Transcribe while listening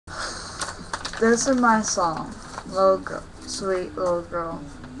This is my song, little girl, sweet little girl.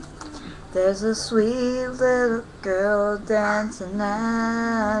 There's a sweet little girl dancing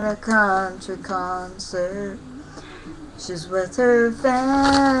at a country concert. She's with her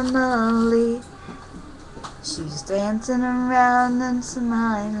family. She's dancing around and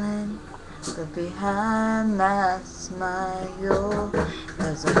smiling. But behind that smile,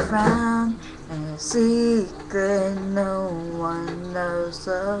 there's a frown and a secret no one knows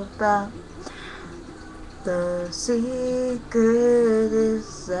about. The secret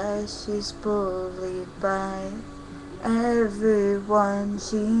is that she's bullied by everyone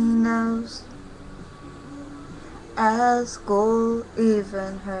she knows. At school,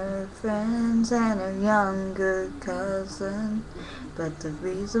 even her friends and her younger cousin. But the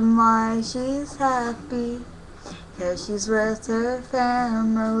reason why she's happy, 'cause she's with her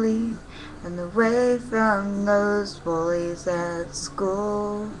family and away from those bullies at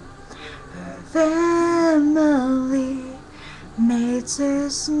school. Her family makes her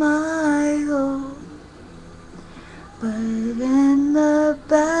smile, but in the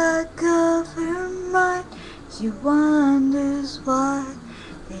back of her mind, she wonders why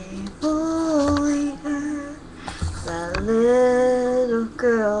they bully her. That little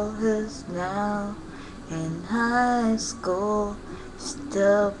girl is now in high school. She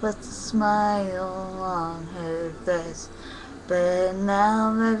still puts a smile on her face, but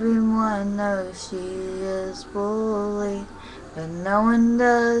now everyone knows she is bullied. But no one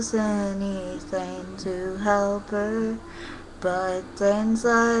does anything to help her. But things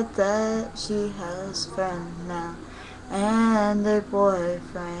like that, she has friends now and a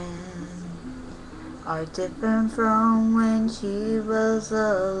boyfriend are different from when she was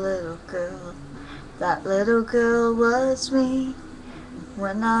a little girl. That little girl was me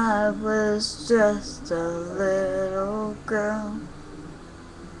when I was just a little girl.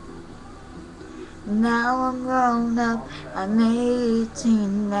 Now I'm grown up, I'm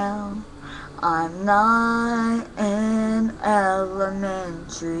 18 now. I'm not in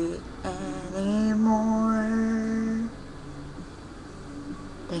elementary anymore.